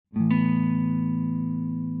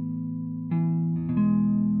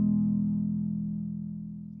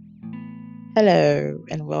Hello,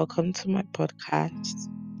 and welcome to my podcast,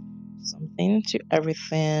 Something to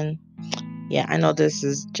Everything. Yeah, I know this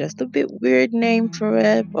is just a bit weird name for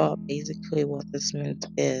it, but basically what this means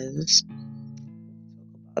is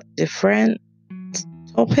different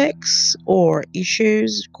topics or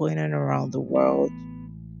issues going on around the world,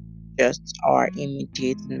 just our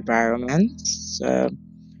immediate environment. So,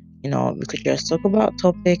 we could just talk about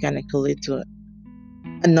topic and it could lead to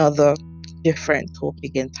another different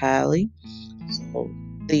topic entirely. So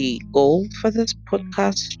the goal for this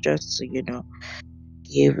podcast is just to,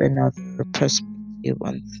 give another perspective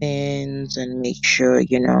on things and make sure,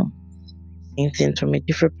 seeing things from a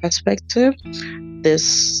different perspective.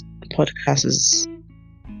 This podcast is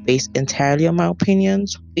based entirely on my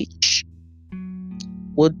opinions, which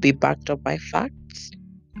would be backed up by facts.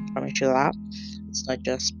 I promise you that. It's not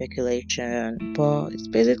just speculation, but it's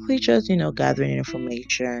basically just, gathering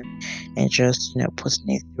information and just, putting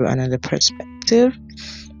it through another perspective.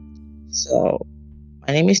 So,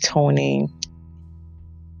 my name is Tony.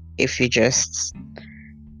 If you just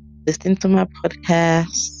listen to my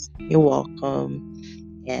podcast, you're welcome.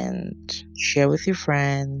 And share with your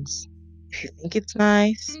friends if you think it's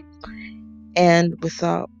nice. And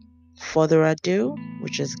without further ado, we'll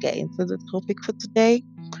just get into the topic for today,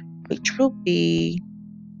 which will be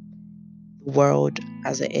the world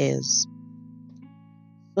as it is.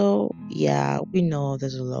 So, yeah, we know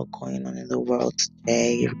there's a lot going on in the world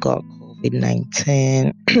today. You've got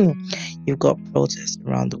COVID-19, you've got protests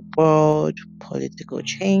around the world, political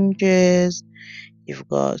changes, you've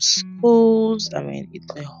got schools. I mean,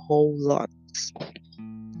 it's a whole lot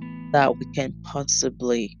that we can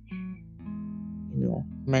possibly,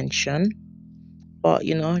 mention. But,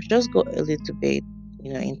 just go a little bit,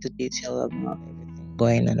 into detail about everything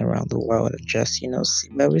going on around the world and just, see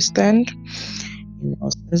where we stand.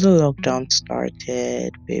 Since the lockdown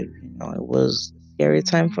started, babe, it was a scary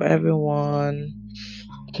time for everyone.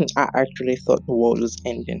 I actually thought the world was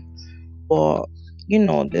ending. But,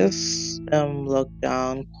 this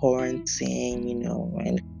lockdown, quarantine,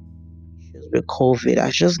 and issues with COVID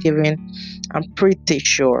has just given, I'm pretty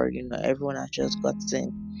sure, everyone has just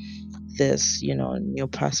gotten this, new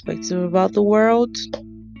perspective about the world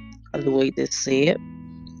and the way they see it.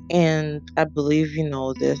 And I believe,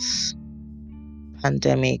 this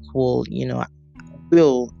pandemic will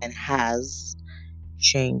and has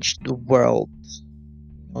changed the world,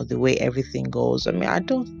 the way everything goes. I mean, I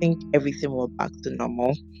don't think everything will back to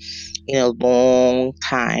normal in a long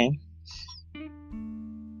time.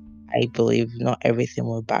 I believe not everything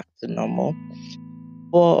will back to normal.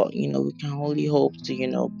 But, we can only hope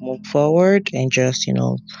to, move forward and just,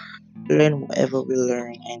 learn whatever we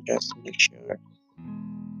learn and just make sure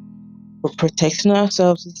we're protecting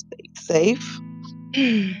ourselves and stay safe.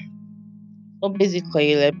 So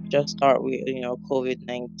basically, let's just start with,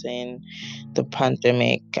 COVID-19, the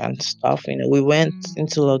pandemic and stuff. We went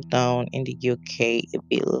into lockdown in the UK a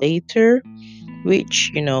bit later,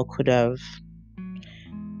 which, could have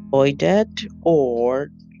avoided or,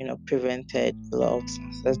 prevented a lot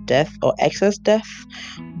of excess death.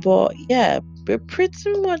 But yeah, we're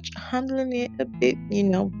pretty much handling it a bit,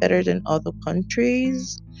 better than other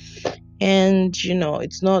countries. And,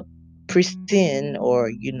 it's not pristine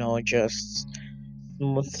or, just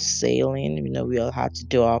smooth sailing. We all had to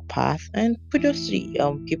do our path. And kudos to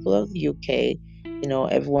the people of the UK.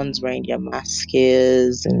 Everyone's wearing their masks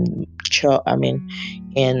and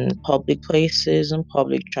in public places and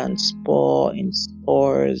public transport, in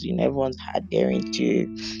stores. Everyone's adhering to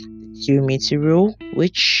the 2 meter rule,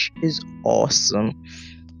 which is awesome.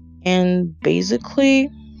 And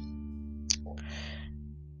basically,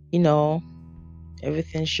 you know,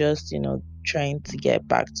 everything's just, trying to get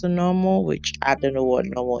back to normal, which I don't know what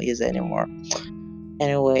normal is anymore.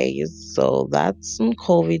 Anyways, so that's some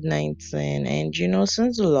COVID-19. And,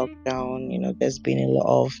 since the lockdown, there's been a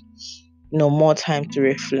lot of, more time to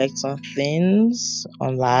reflect on things,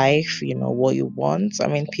 on life, what you want. I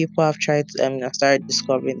mean, people have tried to, started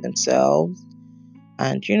discovering themselves.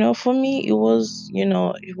 And, for me, it was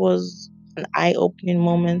an eye-opening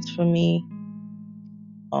moment for me.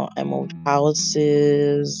 I moved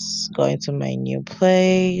houses, going to my new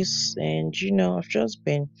place, and I've just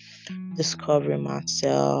been discovering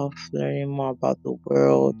myself, learning more about the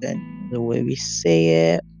world and the way we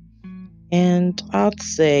say it. And I'd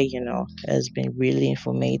say, it's been really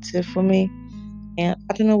informative for me. And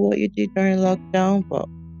I don't know what you did during lockdown, but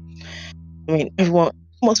I mean,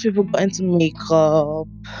 most people got into makeup.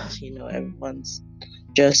 Everyone's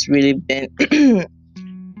just really been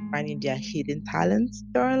finding their hidden talents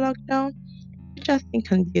during lockdown, which I think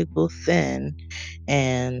can be a good thing.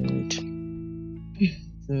 And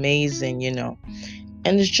amazing,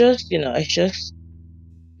 and it's just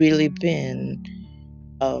really been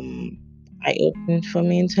um eye-opening for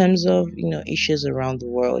me in terms of issues around the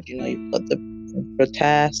world. You've got the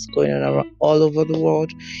protests going on all over the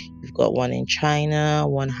world. You've got one in China,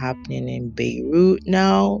 one happening in Beirut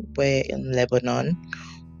now, where in Lebanon,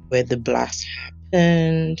 where the blast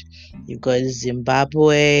happened. You've got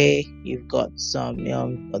Zimbabwe. You've got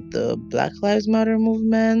you've got the Black Lives Matter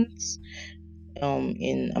movements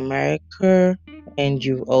in America, and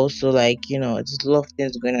you've also there's a lot of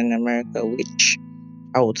things going on in America, which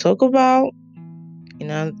I will talk about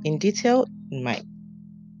in detail in my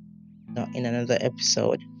not in another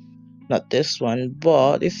episode, not this one.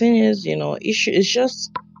 But the thing is, issue is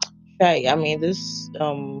just right. I mean, this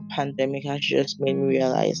pandemic has just made me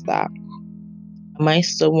realize that am I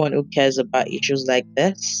someone who cares about issues like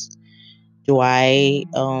this? Do I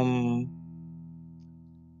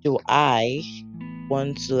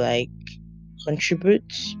want to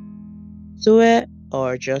contribute to it,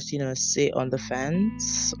 or just sit on the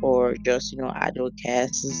fence, or just I don't care,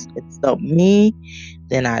 it's not me,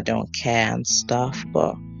 then I don't care and stuff.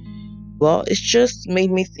 But well, it's just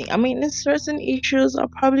made me think. I mean, in certain issues I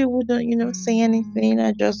probably wouldn't say anything.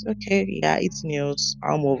 I just, okay, yeah, it's news,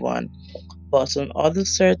 I'll move on. But on other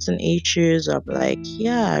certain issues I'm like,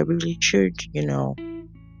 yeah, I really should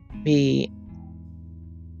be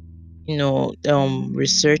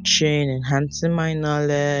researching, enhancing my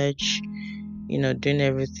knowledge, doing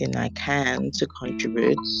everything I can to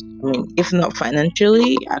contribute. I mean, if not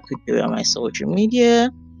financially, I could do it on my social media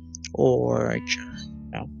or just,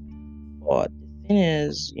 but the thing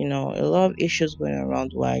is, a lot of issues going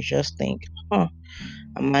around where I just think, huh,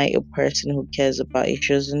 am I a person who cares about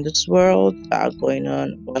issues in this world that are going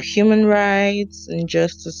on, or human rights,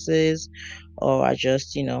 injustices, or I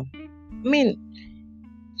just, I mean,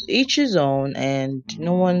 each his own, and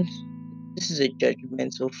no one, this is a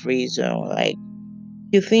judgmental free zone. Like,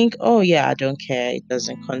 you think, oh yeah, I don't care, it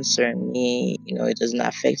doesn't concern me, it doesn't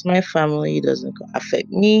affect my family, it doesn't affect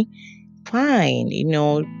me, fine.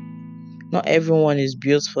 Not everyone is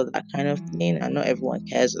built for that kind of thing, and not everyone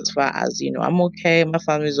cares. As far as I'm okay, my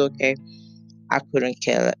family's okay, I couldn't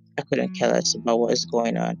care less about what is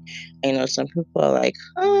going on. Some people are like,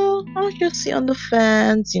 oh, I'll just sit on the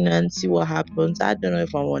fence, and see what happens. I don't know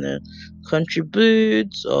if I want to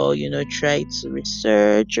contribute or try to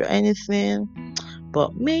research or anything.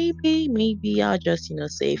 But maybe I'll just,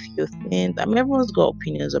 say a few things. I mean, everyone's got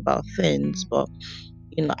opinions about things, but,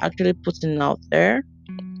 actually putting it out there,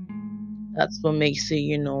 that's what makes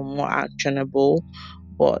it, more actionable.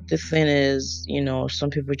 But the thing is, some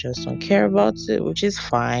people just don't care about it, which is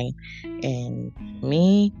fine. And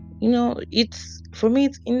me, for me,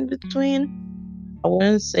 it's in between. I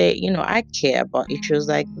wouldn't say, I care about issues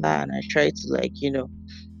like that, and I try to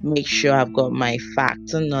make sure I've got my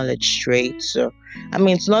facts and knowledge straight. So, I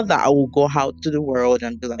mean, it's not that I will go out to the world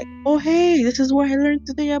and be like, oh, hey, this is what I learned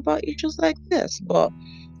today about issues like this. But,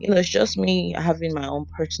 it's just me having my own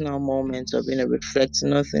personal moments of,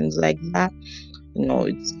 reflecting on things like that.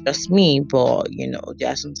 It's just me. But, there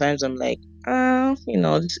are sometimes I'm like,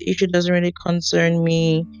 this issue doesn't really concern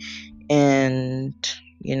me. And,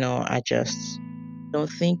 I just don't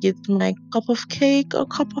think it's my cup of cake or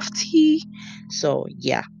cup of tea. So,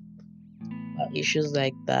 yeah, issues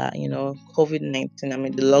like that, COVID-19. I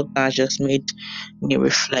mean, the lockdown just made me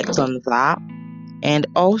reflect on that. And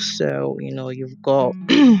also, you've got,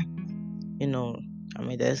 I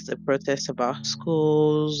mean, there's the protest about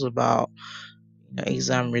schools, about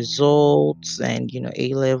exam results, and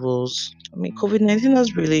A levels. I mean, COVID-19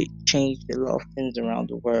 has really changed a lot of things around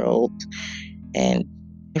the world, and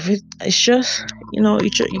it's just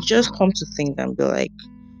you just come to think and be like,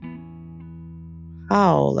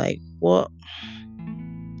 what,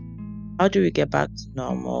 how do we get back to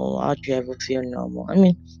normal? How do you ever feel normal? I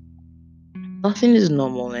mean, nothing is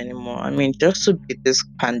normal anymore. I mean, just to beat this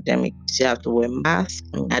pandemic, you have to wear masks.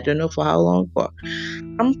 I mean, I don't know for how long, but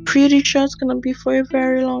I'm pretty sure it's gonna be for a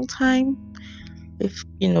very long time. If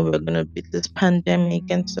we're gonna beat this pandemic,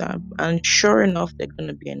 and sure enough, there's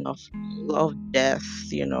gonna be a lot of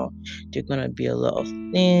deaths. There's gonna be a lot of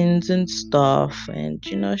things and stuff, and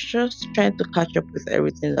it's just trying to catch up with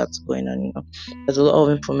everything that's going on. There's a lot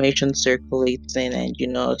of information circulating, and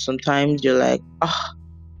sometimes you're like, oh,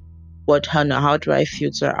 how do I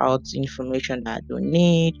filter out information that I don't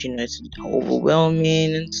need? It's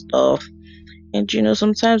overwhelming and stuff. And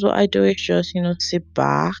sometimes what I do is just sit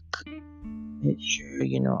back, make sure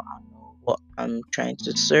I know what I'm trying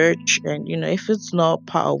to search, and if it's not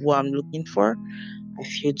part of what I'm looking for, I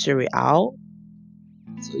filter it out.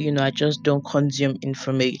 So, I just don't consume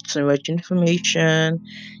information, so much information.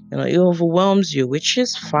 It overwhelms you, which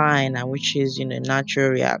is fine, and which is, a natural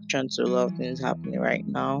reaction to a lot of things happening right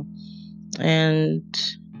now. And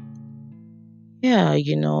yeah,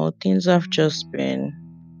 things have just been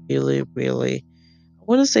really, really, I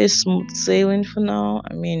wouldn't say smooth sailing for now.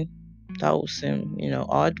 I mean, that would seem,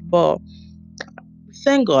 odd, but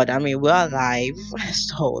thank God. I mean, we're alive.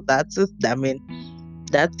 So that's a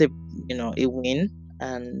win.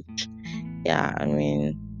 And yeah, I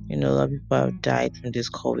mean, a lot of people have died from this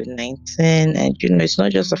COVID-19, and it's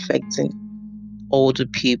not just affecting older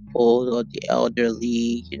people or the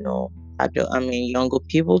elderly, I mean, younger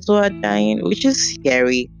people too are dying, which is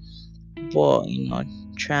scary. But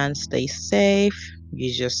try and stay safe,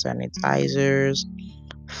 use your sanitizers,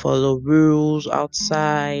 follow rules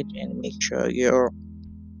outside, and make sure you're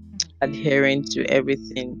adhering to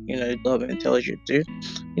everything the government tells you to.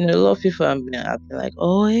 A lot of people have been acting like,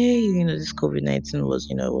 oh hey, this COVID-19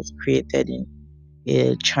 was created in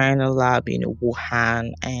a China lab in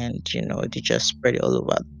Wuhan, and they just spread it all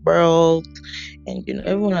over the world. And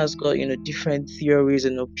everyone has got different theories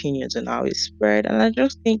and opinions on how it spread. And I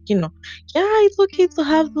just think yeah, it's okay to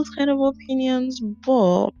have those kind of opinions,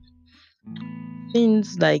 but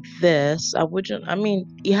things like this, I wouldn't. I mean,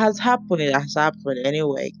 it has happened. It has happened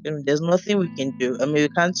anyway. There's nothing we can do. I mean, we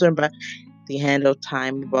can't turn back the hand of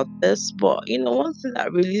time about this. But one thing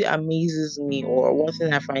that really amazes me, or one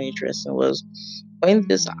thing I find interesting, was when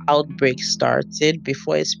this outbreak started,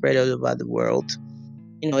 before it spread all over the world.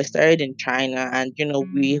 It started in China, and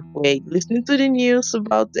we were listening to the news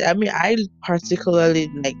about it. I mean, I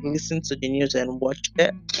particularly like listened to the news and watched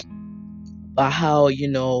it about how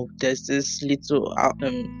there's this little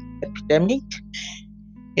epidemic.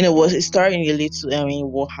 Was it starting a little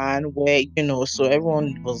in Wuhan, where so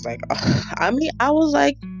everyone was like, I mean, I was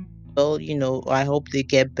like, well, I hope they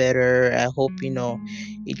get better. I hope,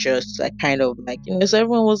 it just like kind of like, so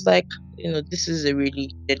everyone was like, this is a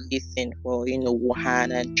really deadly thing for,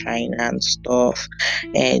 Wuhan and China and stuff.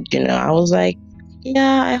 And, I was like,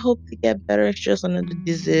 yeah, I hope they get better. It's just another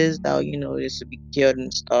disease that, is to be cured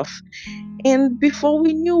and stuff. And before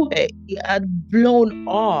we knew it, it had blown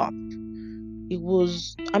up. It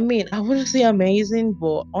was, I mean, I wouldn't say amazing,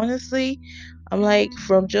 but honestly, I'm like,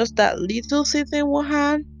 from just that little city in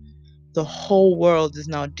Wuhan, the whole world is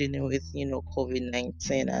now dealing with,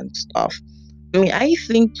 COVID-19 and stuff. I mean, I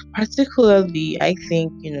think, a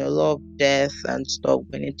lot of death and stuff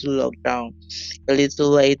went into lockdown a little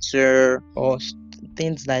later, or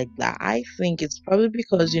things like that. I think it's probably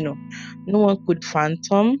because, no one could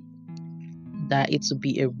fathom that it would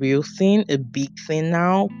be a real thing, a big thing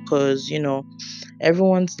now, because,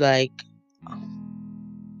 everyone's like,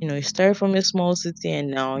 it started from a small city,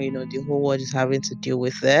 and now, the whole world is having to deal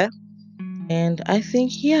with it. And I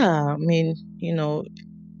think, yeah, I mean,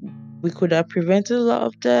 we could have prevented a lot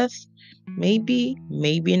of deaths. Maybe,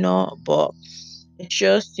 maybe not, but it's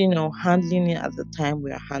just, handling it at the time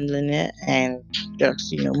we are handling it, and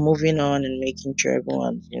just, moving on and making sure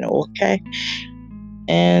everyone's, okay.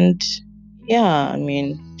 And yeah, I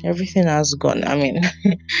mean, everything has gone. I mean,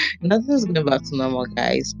 nothing's going back to normal,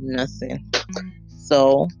 guys. Nothing.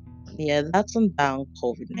 So, yeah, that's on down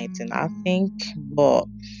COVID-19, I think. But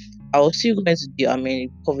I was still going to do, I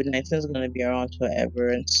mean, COVID-19 is going to be around forever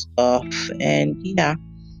and stuff. And yeah,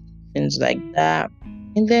 things like that.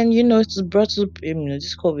 And then, it's brought up,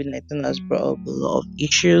 this COVID-19 has brought up a lot of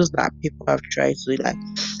issues that people have tried to like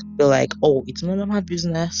feel like, oh, it's none of my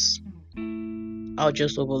business. I'll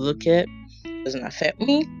just overlook it. Doesn't affect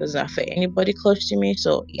me, doesn't affect anybody close to me.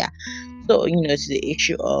 So yeah. So, it's the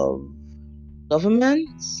issue of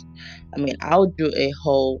governments. I mean, I'll do a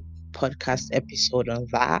whole podcast episode on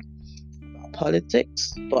that, about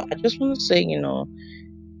politics. But I just want to say,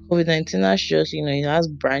 COVID-19 has just, it has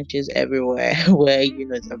branches everywhere where,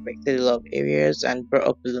 it's affected a lot of areas and brought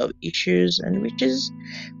up a lot of issues, and which is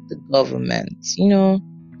the government,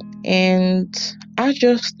 And I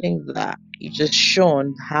just think that it just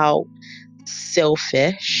shown how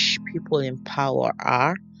selfish people in power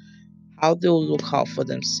are, how they'll look out for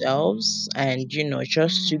themselves, and,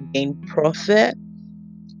 just to gain profit.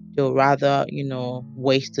 They'll rather,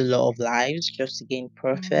 waste a lot of lives just to gain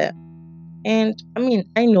profit. And I mean,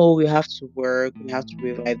 I know we have to work, we have to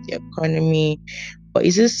revive the economy, but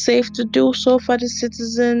is it safe to do so for the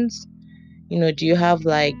citizens? Do you have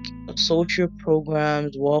like social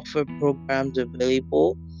programs, welfare programs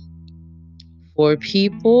available for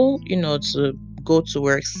people, to go to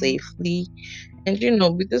work safely? And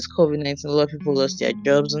with this COVID-19, a lot of people lost their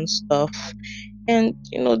jobs and stuff. And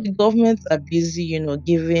the governments are busy,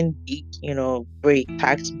 giving big, break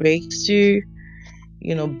tax breaks to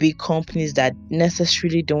big companies that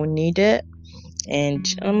necessarily don't need it. And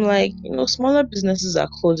I'm like, smaller businesses are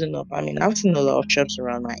closing up. I mean, I've seen a lot of shops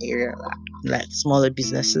around my area, like smaller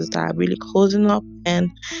businesses that are really closing up, and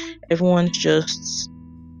everyone's just,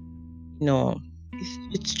 you know,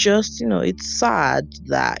 it's just, it's sad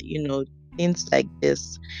that, things like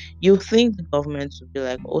this, you think the government would be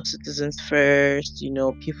like, oh, citizens first,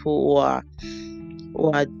 people who are,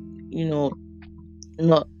 you know,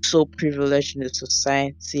 not so privileged in the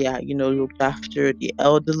society are, looked after, the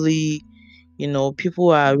elderly, people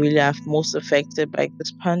who are really most affected by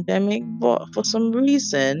this pandemic. But for some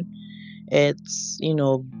reason, it's,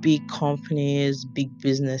 big companies, big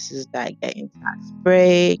businesses that are getting tax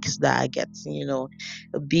breaks, that are getting,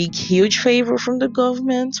 a big, huge favor from the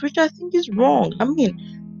government, which I think is wrong. I mean,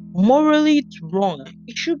 morally, it's wrong.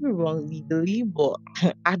 It should be wrong legally, but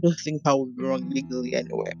I don't think that would be wrong legally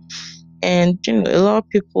anyway. And a lot of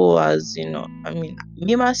people, as I mean,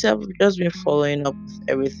 me myself, have just been following up with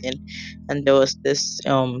everything. And there was this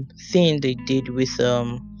thing they did with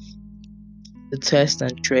the test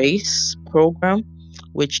and trace program,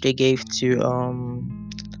 which they gave to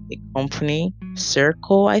a company,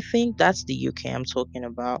 Circle, I think that's the UK I'm talking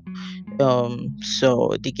about.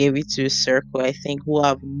 So they gave it to Circle, I think, who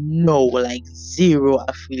have no, like, zero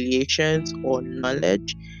affiliations or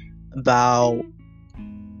knowledge about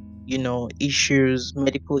issues,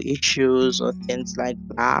 medical issues, or things like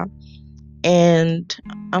that. And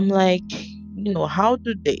I'm like, how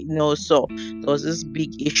do they know? So there was this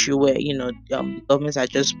big issue where, the governments are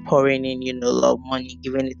just pouring in, a lot of money,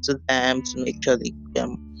 giving it to them to make sure they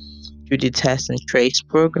do the test and trace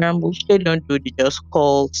program, which they don't do. They just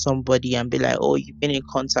call somebody and be like, oh, you've been in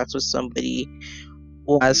contact with somebody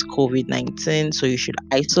who has COVID-19, so you should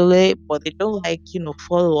isolate. But they don't, like,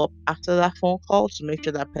 follow up after that phone call to make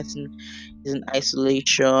sure that person is in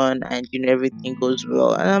isolation and everything goes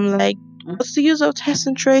well. And I'm like, what's the use of test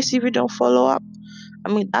and trace if you don't follow up?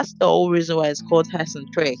 I mean, that's the whole reason why it's called test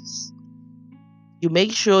and trace. You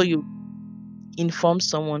make sure you inform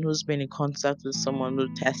someone who's been in contact with someone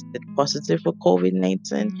who tested positive for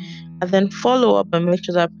COVID-19, and then follow up and make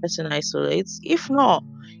sure that person isolates. If not,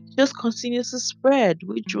 it just continues to spread,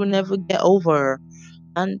 which will never get over.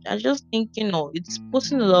 And I just think, it's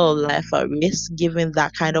putting a lot of life at risk giving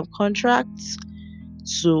that kind of contracts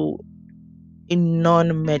to a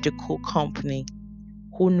non-medical company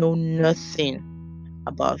who know nothing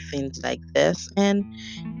about things like this. And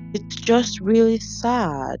it's just really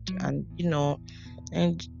sad. And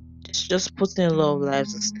and it's just putting a lot of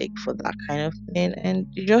lives at stake for that kind of thing. And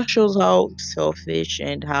it just shows how selfish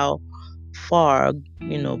and how far,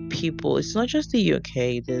 people, it's not just the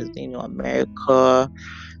UK, there's, America,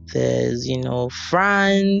 there's,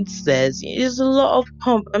 France, there's a lot of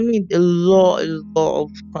I mean, a lot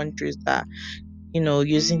of countries that,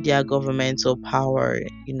 using their governmental power,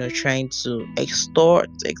 trying to extort,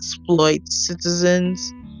 exploit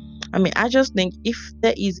citizens. I mean, I just think if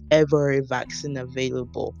there is ever a vaccine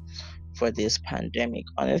available for this pandemic,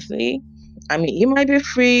 honestly, I mean, it might be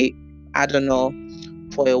free, I don't know,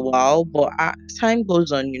 for a while, but as time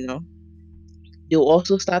goes on, they'll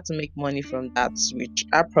also start to make money from that, which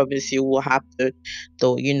I promise you will have to,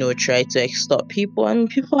 though, try to extort people. I mean,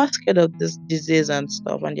 people are scared of this disease and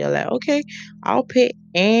stuff, and they're like, okay, I'll pay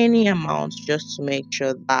any amount just to make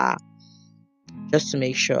sure I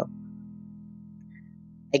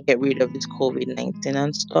get rid of this COVID-19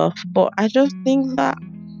 and stuff. But I just think that,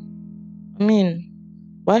 I mean,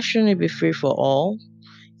 why shouldn't it be free for all?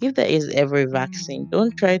 If there is ever a vaccine,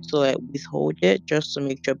 don't try to, like, withhold it just to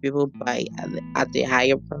make sure people buy at a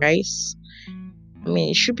higher price. I mean,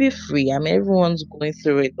 it should be free. I mean, everyone's going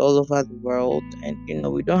through it all over the world, and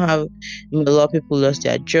we don't have, a lot of people lost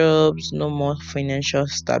their jobs, no more financial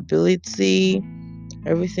stability.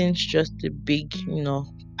 Everything's just a big,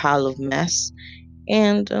 pile of mess.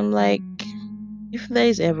 And I'm like, if there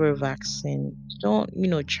is ever a vaccine, don't,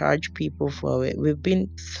 charge people for it. We've been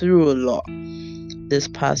through a lot this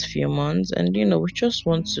past few months, and we just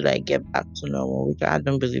want to, like, get back to normal, which I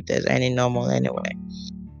don't believe there's any normal anyway.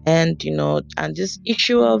 And and this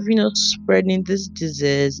issue of spreading this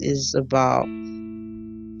disease is about,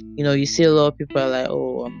 you see a lot of people are like,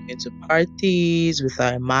 oh, I'm going to parties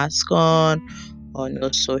without a mask on, or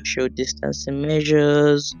no social distancing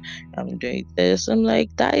measures, I'm doing this. I'm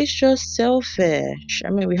like, that is just selfish. I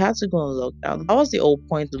mean, we had to go on lockdown. That was the whole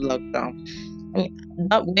point of lockdown. I mean,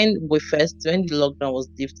 that when the lockdown was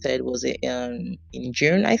lifted, was it in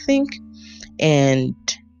June, I think? And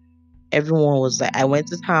everyone was like, I went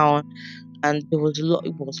to town, and there was a lot.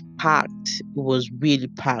 It was packed. It was really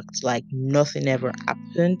packed. Like nothing ever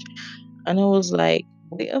happened. And I was like,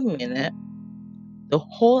 wait a minute. the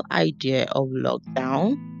whole idea of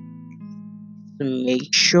lockdown to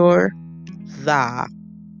make sure that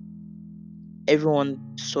everyone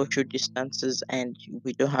social distances and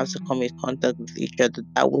we don't have to come in contact with each other.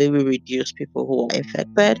 That way we reduce people who are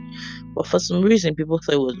infected. But for some reason people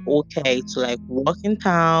thought it was okay to like walk in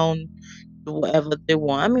town, do whatever they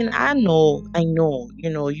want. I mean, I know,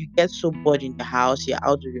 you get so bored in the house, you're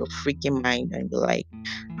out of your freaking mind and you're like,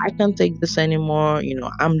 I can't take this anymore,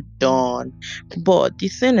 I'm done. But the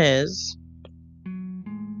thing is,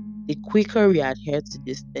 the quicker we adhere to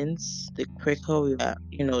these things, the quicker we are,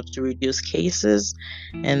 to reduce cases,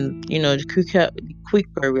 and the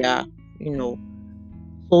quicker we are, you know,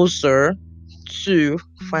 closer to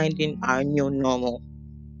finding our new normal.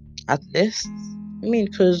 At least, I mean,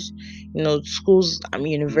 because schools, I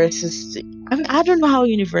mean, universities. I don't know how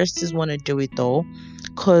universities want to do it though,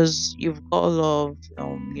 because you've got a lot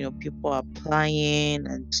of people applying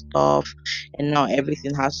and stuff, and now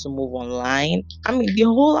everything has to move online. I mean, the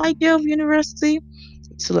whole idea of university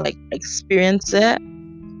is to like experience it,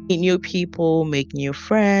 meet new people, make new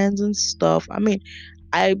friends and stuff. I mean,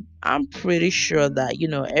 I'm pretty sure that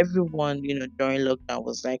everyone during lockdown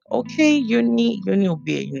was like, okay, uni will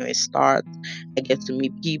be a start. I get to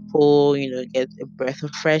meet people, get a breath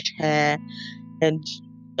of fresh air, and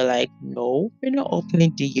they're like, no, we're not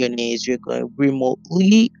opening the unis. We're going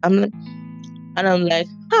remotely. I'm like,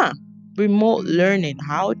 huh. Remote learning.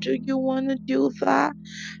 How do you want to do that?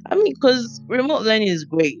 I mean, because remote learning is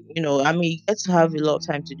great. I mean, you get to have a lot of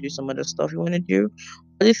time to do some other stuff you want to do.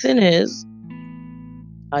 But the thing is,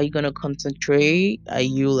 are you gonna concentrate? Are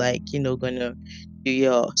you like, gonna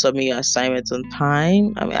submit your assignments on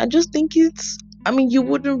time? I mean, I just think you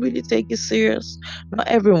wouldn't really take it serious. Not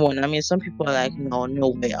everyone. I mean, some people are like, no,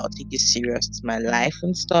 no way, I'll take it serious. It's my life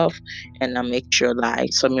and stuff. And I make sure that I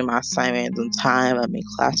submit my assignments on time, I make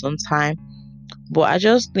class on time. But I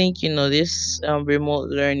just think, this remote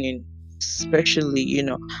learning, especially,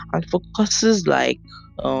 and for courses like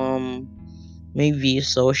maybe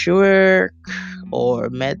social work or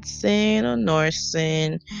medicine or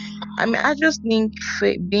nursing. I mean, I just think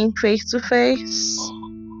being face to face,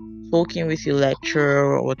 talking with your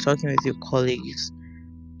lecturer or talking with your colleagues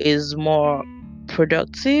is more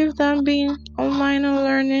productive than being online and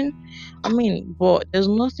learning. I mean, but there's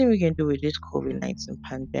nothing we can do with this COVID-19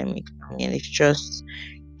 pandemic. I mean, it's just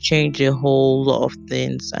changed a whole lot of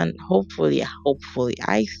things, and hopefully,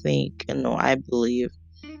 I think, I believe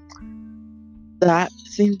that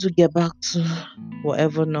things will get back to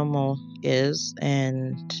whatever normal is.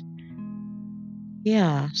 And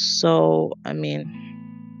yeah, so I mean,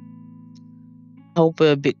 I hope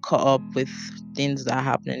we're a bit caught up with things that are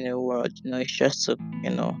happening in the world. It's just to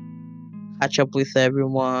catch up with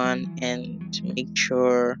everyone and make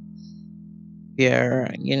sure we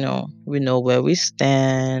know where we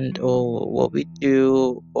stand or what we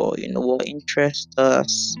do, or what interests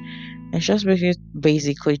us. It's just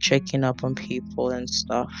basically checking up on people and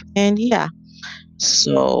stuff. And yeah,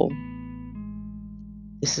 so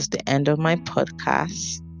this is the end of my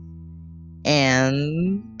podcast,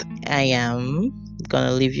 and I am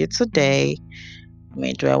gonna leave you today. I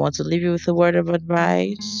mean, do I want to leave you with a word of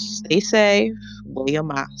advice? Stay safe, wear your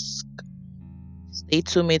mask, stay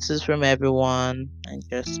 2 meters from everyone, and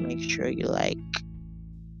just make sure you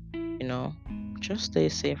know, just stay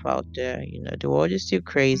safe out there. The world is still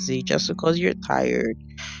crazy. Just because you're tired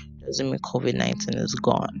doesn't mean COVID-19 is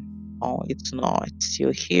gone. Oh, it's not. It's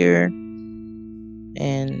still here.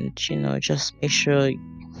 And, just make sure,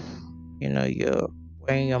 you're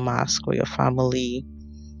wearing your mask for your family,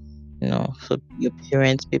 for your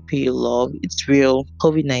parents, people you love. It's real.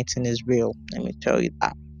 COVID-19 is real. Let me tell you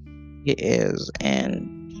that. It is. And,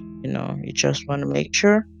 you just want to make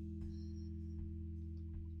sure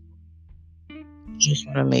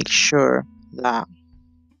that,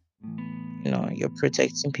 you're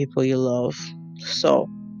protecting people you love. So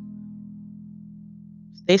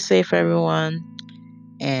stay safe, everyone.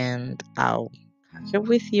 And I'll catch up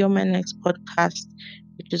with you on my next podcast,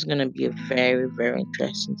 which is going to be a very, very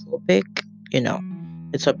interesting topic.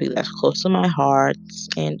 A topic that's close to my heart.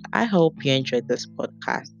 And I hope you enjoyed this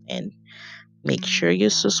podcast. And make sure you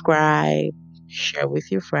subscribe, share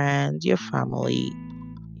with your friends, your family,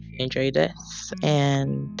 if you enjoyed this.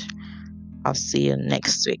 And I'll see you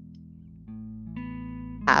next week.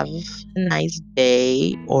 Have a nice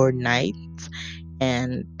day or night,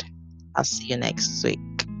 and I'll see you next week.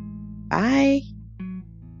 Bye.